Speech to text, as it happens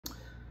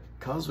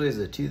Causeway is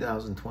a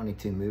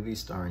 2022 movie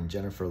starring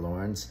Jennifer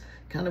Lawrence,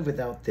 kind of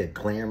without the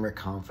glamour,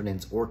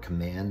 confidence, or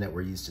command that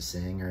we're used to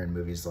seeing her in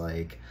movies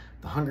like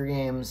The Hunger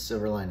Games,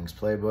 Silver Linings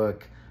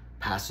Playbook,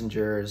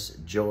 Passengers,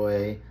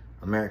 Joy,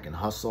 American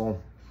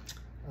Hustle,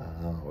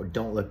 or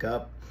Don't Look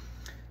Up.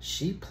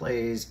 She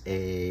plays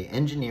an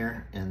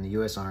engineer in the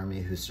U.S.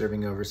 Army who's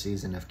serving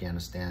overseas in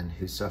Afghanistan,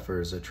 who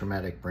suffers a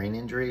traumatic brain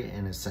injury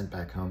and is sent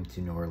back home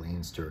to New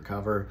Orleans to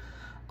recover,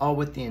 all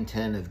with the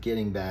intent of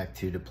getting back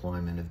to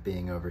deployment, of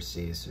being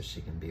overseas so she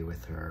can be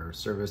with her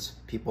service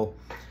people.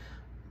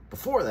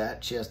 Before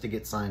that, she has to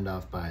get signed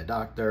off by a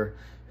doctor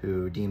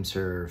who deems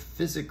her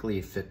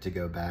physically fit to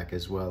go back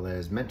as well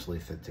as mentally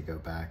fit to go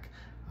back.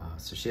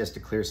 So she has to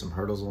clear some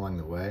hurdles along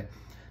the way.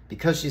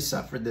 Because she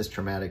suffered this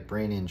traumatic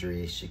brain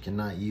injury, she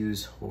cannot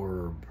use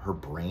her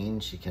brain.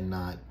 She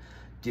cannot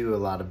do a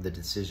lot of the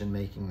decision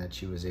making that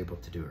she was able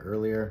to do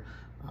earlier.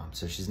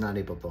 So she's not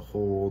able to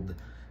hold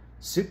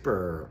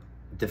super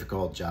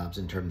difficult jobs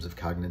in terms of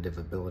cognitive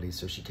ability.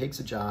 So she takes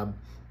a job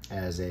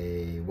as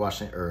a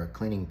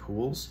cleaning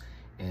pools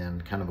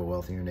in kind of a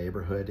wealthier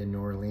neighborhood in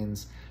New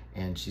Orleans.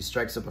 And she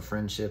strikes up a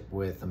friendship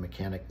with a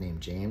mechanic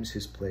named James,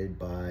 who's played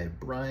by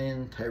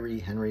Brian Tyree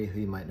Henry, who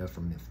you might know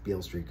from If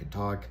Beale Street Could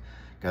Talk,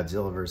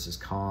 Godzilla vs.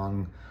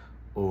 Kong,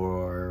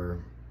 or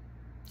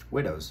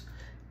Widows.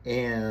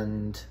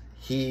 And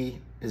he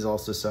is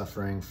also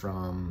suffering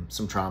from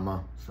some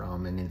trauma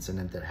from an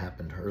incident that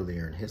happened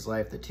earlier in his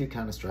life. The two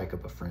kind of strike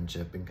up a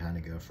friendship and kind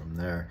of go from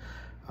there.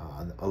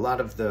 A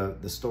lot of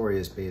the story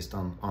is based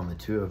on the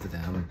two of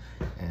them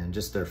and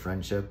just their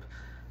friendship.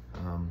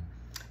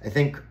 I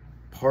think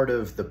part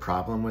of the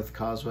problem with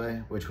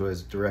Causeway, which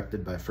was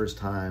directed by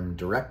first-time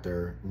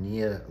director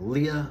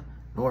Lila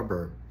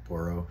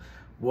Neugebauer,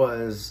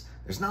 was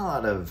there's not a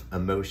lot of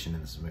emotion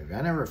in this movie.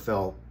 I never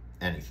felt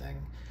anything.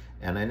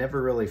 And I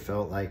never really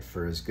felt like,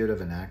 for as good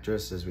of an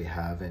actress as we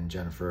have in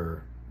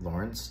Jennifer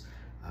Lawrence,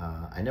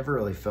 I never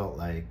really felt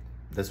like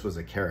this was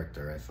a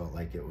character. I felt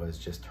like it was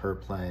just her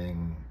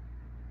playing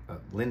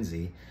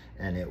Lindsay,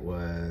 and it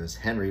was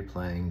Henry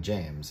playing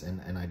James.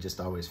 And I just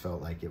always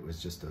felt like it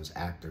was just those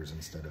actors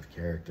instead of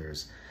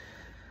characters.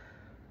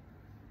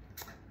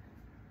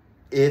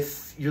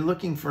 If you're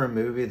looking for a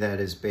movie that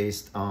is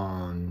based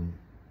on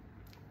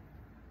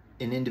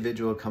an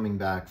individual coming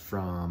back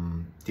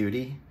from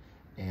duty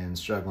and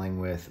struggling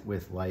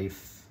with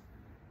life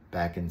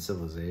back in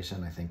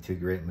civilization, I think two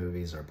great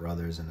movies are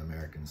Brothers and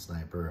American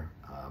Sniper.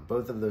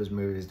 Both of those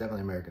movies,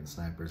 definitely American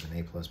Sniper is an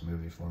A+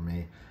 movie for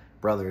me.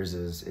 Brothers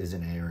is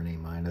an A or an A-.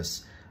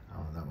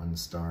 That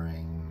one's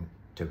starring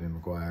Tobey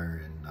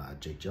Maguire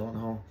and Jake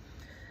Gyllenhaal.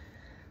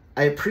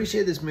 I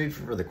appreciate this movie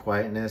for the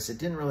quietness. It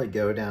didn't really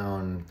go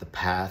down the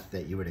path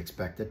that you would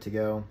expect it to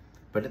go,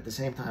 but at the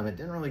same time, it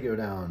didn't really go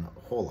down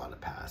a whole lot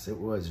of paths. It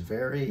was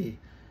very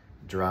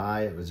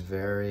dry. It was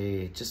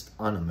very just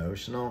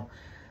unemotional.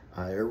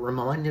 It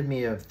reminded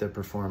me of the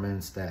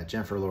performance that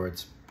Jennifer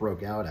Lawrence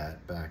broke out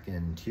at back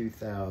in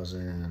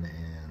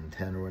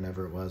 2010 or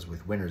whenever it was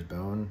with Winter's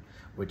Bone,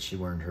 which she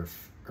earned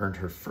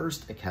her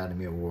first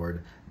Academy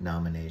Award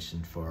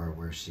nomination for,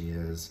 where she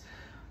is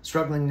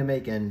struggling to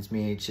make ends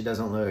meet. She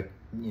doesn't look,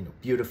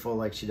 beautiful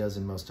like she does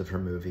in most of her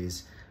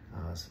movies.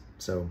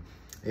 So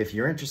if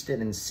you're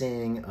interested in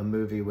seeing a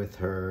movie with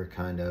her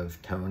kind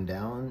of toned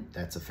down,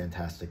 that's a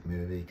fantastic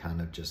movie. Kind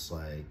of just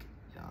like,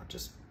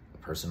 just a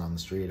person on the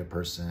street, a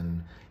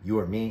person, you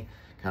or me,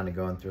 kind of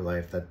going through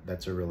life.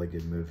 That's a really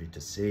good movie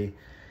to see.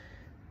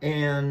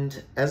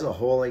 And as a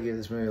whole, I give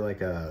this movie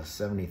like a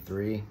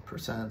 73%,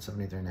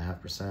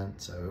 73.5%.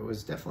 So it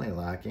was definitely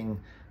lacking.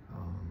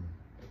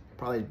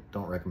 Probably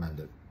don't recommend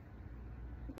it.